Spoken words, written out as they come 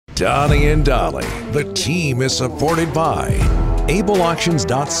Donnie and Dolly. The team is supported by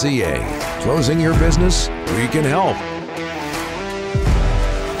ableauctions.ca. Closing your business? We can help.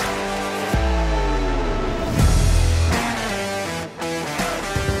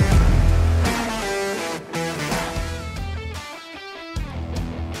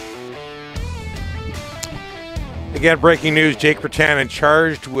 Again, breaking news, Jake Virtanen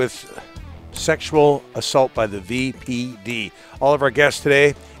charged with sexual assault by the VPD. All of our guests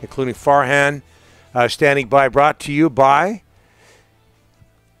today, including Farhan, standing by, brought to you by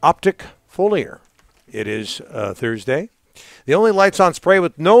Optic Foliar. It is Thursday. The only lights on spray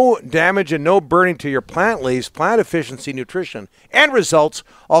with no damage and no burning to your plant leaves, plant efficiency, nutrition, and results,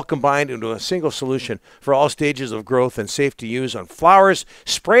 all combined into a single solution for all stages of growth and safe to use on flowers.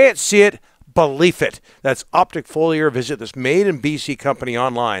 Spray it, see it, believe it. That's Optic Foliar. Visit this made in BC company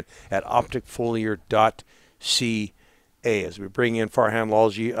online at opticfoliar.ca as we bring in Farhan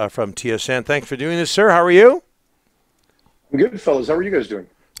Lalji from TSN. Thanks for doing this, sir. How are you? I'm good, fellas. How are you guys doing?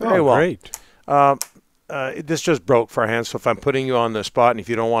 Very well. Great. This just broke, Farhan, so if I'm putting you on the spot and if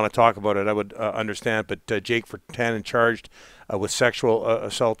you don't want to talk about it, I would understand. But Jake Virtanen charged with sexual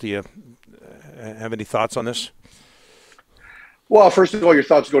assault. Do you have any thoughts on this? Well, first of all, your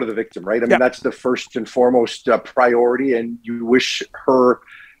thoughts go to the victim, right? I mean, that's the first and foremost priority, and you wish her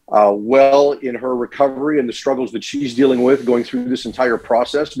well in her recovery and the struggles that she's dealing with going through this entire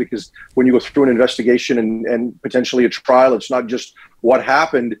process, because when you go through an investigation and potentially a trial, it's not just what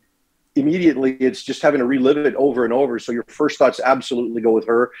happened immediately, it's just having to relive it over and over. So your first thoughts absolutely go with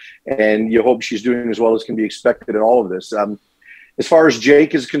her, and you hope she's doing as well as can be expected in all of this. As far as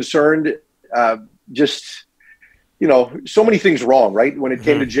Jake is concerned, so many things wrong, right? When it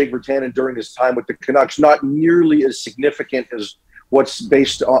came to Jake Virtanen during his time with the Canucks, not nearly as significant as what's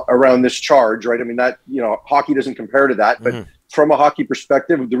based around this charge, right? I mean, hockey doesn't compare to that, but from a hockey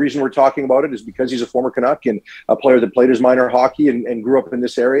perspective, the reason we're talking about it is because he's a former Canuck and a player that played his minor hockey and grew up in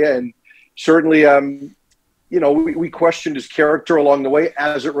this area. And certainly, we questioned his character along the way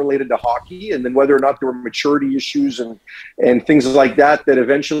as it related to hockey, and then whether or not there were maturity issues and things like that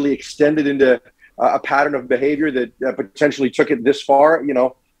eventually extended into a pattern of behavior that potentially took it this far.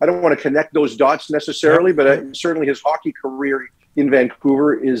 I don't want to connect those dots necessarily, but certainly his hockey career in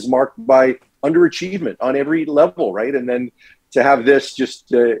Vancouver is marked by underachievement on every level, right? And then to have this just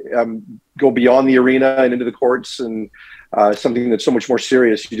go beyond the arena and into the courts and something that's so much more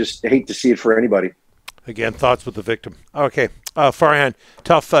serious, you just hate to see it for anybody. Again, thoughts with the victim. Okay. Farhan,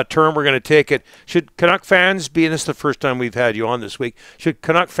 tough term. We're going to take it. Should Canuck fans be, and this is the first time we've had you on this week, should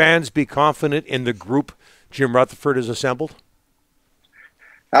Canuck fans be confident in the group Jim Rutherford has assembled?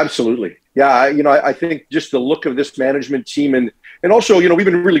 Absolutely. Yeah, I think just the look of this management team and also, we've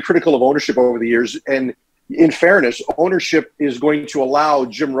been really critical of ownership over the years. And in fairness, ownership is going to allow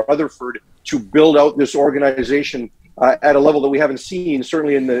Jim Rutherford to build out this organization at a level that we haven't seen,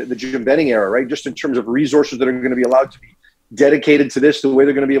 certainly in the Jim Benning era, right? Just in terms of resources that are going to be allowed to be dedicated to this, the way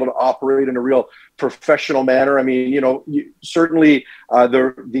they're going to be able to operate in a real professional manner. I mean, certainly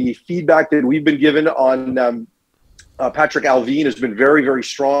the feedback that we've been given on Patrik Allvin has been very, very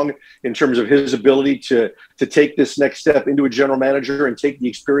strong in terms of his ability to take this next step into a general manager and take the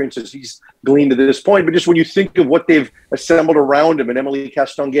experiences he's gleaned to this point. But just when you think of what they've assembled around him, and Emily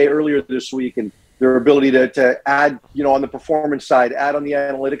Castonguay earlier this week, and their ability to add, on the performance side, add on the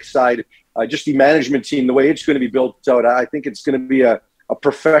analytics side, just the management team, the way it's going to be built out, I think it's going to be a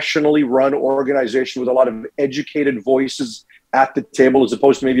professionally run organization with a lot of educated voices at the table, as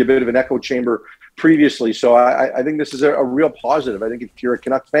opposed to maybe a bit of an echo chamber previously. So I think this is a real positive. I think if you're a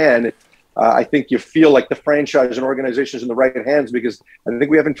Canuck fan, I think you feel like the franchise and organization is in the right hands, because I think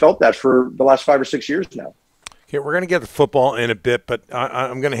we haven't felt that for the last 5 or 6 years now. Okay, we're going to get to football in a bit, but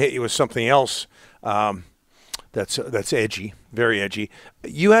I'm going to hit you with something else that's edgy, very edgy.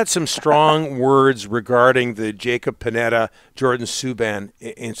 You had some strong words regarding the Jacob Panetta, Jordan Subban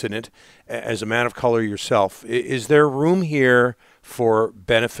incident as a man of color yourself. Is there room here for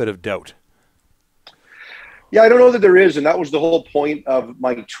benefit of doubt? Yeah, I don't know that there is, and that was the whole point of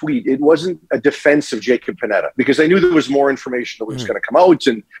my tweet. It wasn't a defense of Jacob Panetta, because I knew there was more information that was going to come out,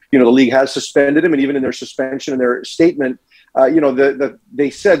 and the league has suspended him, and even in their suspension, in their statement, they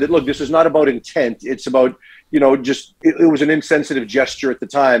said that, look, this is not about intent. It's about, it was an insensitive gesture at the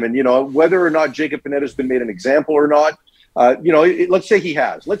time, and whether or not Jacob Panetta has been made an example or not, let's say he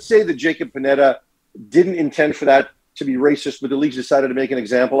has. Let's say that Jacob Panetta didn't intend for that to be racist, but the league's decided to make an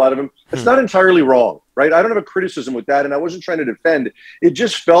example out of him. It's not entirely wrong, right? I don't have a criticism with that, and I wasn't trying to defend. It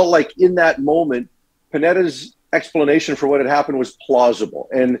just felt like in that moment, Panetta's explanation for what had happened was plausible.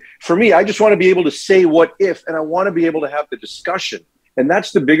 And for me, I just want to be able to say what if, and I want to be able to have the discussion. And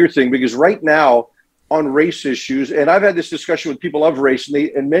that's the bigger thing, because right now on race issues, and I've had this discussion with people of race,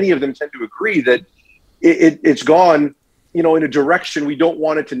 and many of them tend to agree that it's gone, in a direction we don't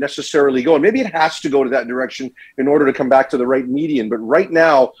want it to necessarily go. And maybe it has to go to that direction in order to come back to the right median. But right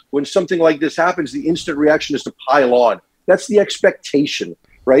now, when something like this happens, the instant reaction is to pile on. That's the expectation,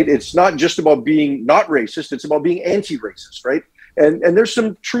 right? It's not just about being not racist. It's about being anti-racist, right? And there's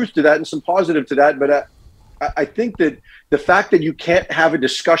some truth to that and some positive to that. But I think that the fact that you can't have a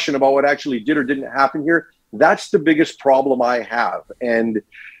discussion about what actually did or didn't happen here, that's the biggest problem I have. And,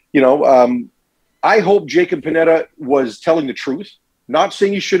 I hope Jacob Panetta was telling the truth, not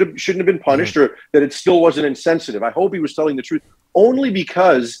saying he shouldn't have been punished or that it still wasn't insensitive. I hope he was telling the truth, only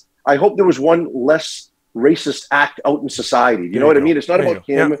because I hope there was one less racist act out in society. You know what I mean? It's not about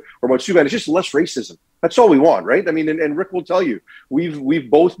him or about Subban. It's just less racism. That's all we want, right? I mean, and Rick will tell you, we've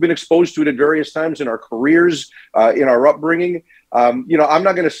both been exposed to it at various times in our careers, in our upbringing. I'm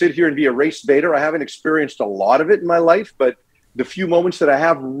not going to sit here and be a race baiter. I haven't experienced a lot of it in my life, but the few moments that I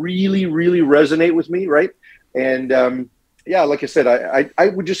have really, really resonate with me, right? And like I said, I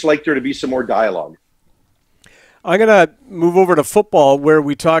would just like there to be some more dialogue. I'm going to move over to football, where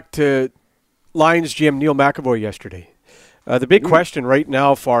we talked to Lions GM Neil McAvoy yesterday. The big question right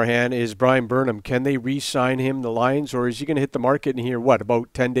now, Farhan, is Brian Burnham. Can they re-sign him, the Lions, or is he going to hit the market in here,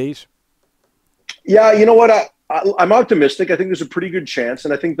 about 10 days? Yeah, you know what? I'm optimistic. I think there's a pretty good chance,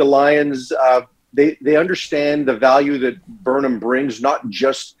 and I think the Lions they understand the value that Burnham brings, not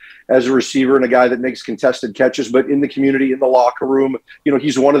just as a receiver and a guy that makes contested catches, but in the community, in the locker room.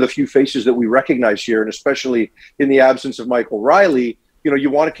 He's one of the few faces that we recognize here, and especially in the absence of Michael Riley, you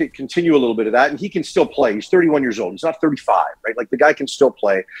want to continue a little bit of that, and he can still play. He's 31 years old. He's not 35, right? Like, the guy can still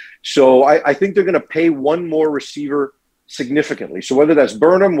play. So I think they're going to pay one more receiver significantly. So whether that's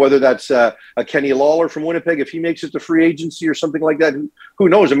Burnham, whether that's a Kenny Lawler from Winnipeg, if he makes it to free agency or something like that, who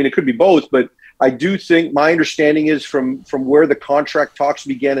knows? I mean, it could be both, but I do think my understanding is from where the contract talks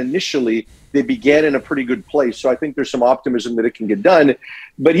began initially, they began in a pretty good place. So I think there's some optimism that it can get done.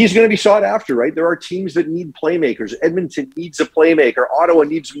 But he's going to be sought after, right? There are teams that need playmakers. Edmonton needs a playmaker. Ottawa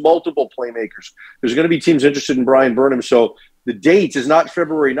needs multiple playmakers. There's going to be teams interested in Brian Burnham. So the date is not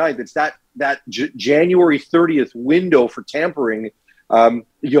February 9th. It's that January 30th window for tampering.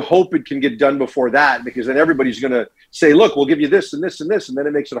 You hope it can get done before that, because then everybody's going to say, look, we'll give you this and this and this, and then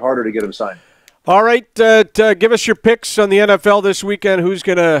it makes it harder to get him signed. All right, give us your picks on the NFL this weekend. Who's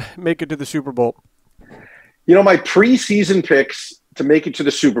going to make it to the Super Bowl? My preseason picks to make it to the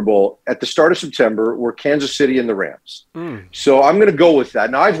Super Bowl at the start of September were Kansas City and the Rams. So I'm going to go with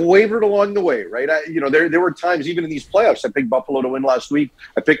that. Now, I've wavered along the way, right? There were times, even in these playoffs, I picked Buffalo to win last week.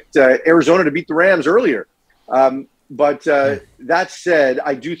 I picked Arizona to beat the Rams earlier. But that said,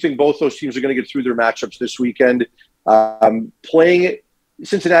 I do think both those teams are going to get through their matchups this weekend. Playing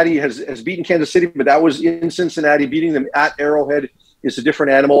Cincinnati has beaten Kansas City, but that was in Cincinnati. Beating them at Arrowhead is a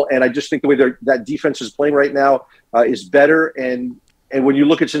different animal, and I just think the way that defense is playing right now is better. And when you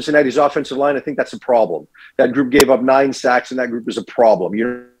look at Cincinnati's offensive line, I think that's a problem. That group gave up 9 sacks, and that group is a problem.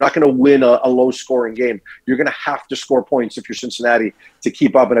 You're not going to win a low-scoring game. You're going to have to score points if you're Cincinnati to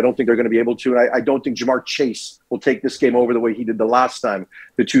keep up, and I don't think they're going to be able to. And I don't think Jamar Chase will take this game over the way he did the last time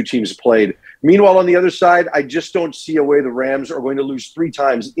the two teams played. Meanwhile, on the other side, I just don't see a way the Rams are going to lose 3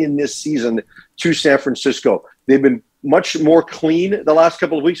 times in this season to San Francisco. They've been much more clean the last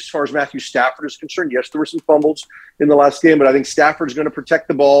couple of weeks as far as Matthew Stafford is concerned. Yes, there were some fumbles in the last game, but I think Stafford's going to protect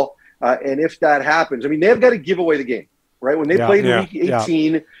the ball. And if that happens, I mean, they've got to give away the game, right? When they played in Week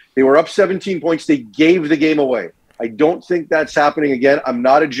 18, they were up 17 points. They gave the game away. I don't think that's happening again. I'm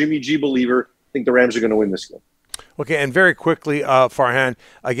not a Jimmy G believer. I think the Rams are going to win this game. Okay, and very quickly, Farhan,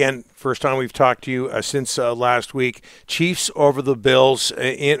 again, first time we've talked to you since last week. Chiefs over the Bills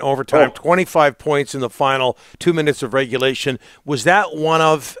in overtime, 25 points in the final 2 minutes of regulation. Was that one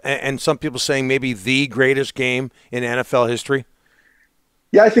of, and some people saying maybe the greatest game in NFL history?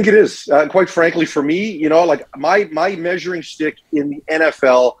 Yeah, I think it is. Quite frankly, for me, like my measuring stick in the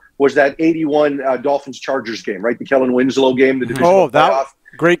NFL was that 81 Dolphins-Chargers game, right? The Kellen Winslow game, the divisional playoff.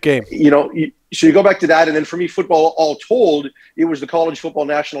 Great game. So you go back to that, and then for me, football all told, it was the College Football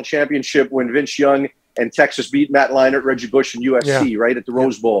National Championship when Vince Young and Texas beat Matt Leinart, Reggie Bush, and USC, right, at the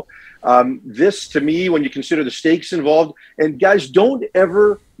Rose Bowl. This, to me, when you consider the stakes involved, and guys, don't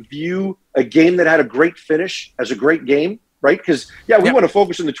ever view a game that had a great finish as a great game, right? Because, we want to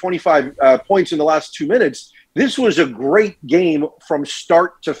focus on the 25 points in the last 2 minutes. This was a great game from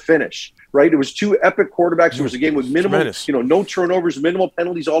start to finish, right? It was 2 epic quarterbacks. It was a game with minimal, no turnovers, minimal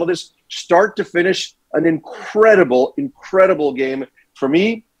penalties, all of this, start to finish, an incredible, incredible game. For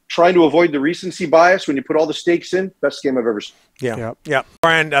me, trying to avoid the recency bias when you put all the stakes in. Best game I've ever seen. Yeah.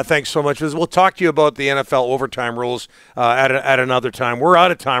 Brian, thanks so much. We'll talk to you about the NFL overtime rules at another time. We're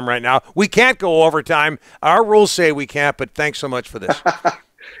out of time right now. We can't go overtime. Our rules say we can't, but thanks so much for this.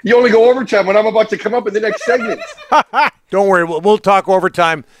 You only go overtime when I'm about to come up in the next segment. Don't worry. We'll talk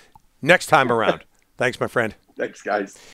overtime next time around. Thanks, my friend. Thanks, guys.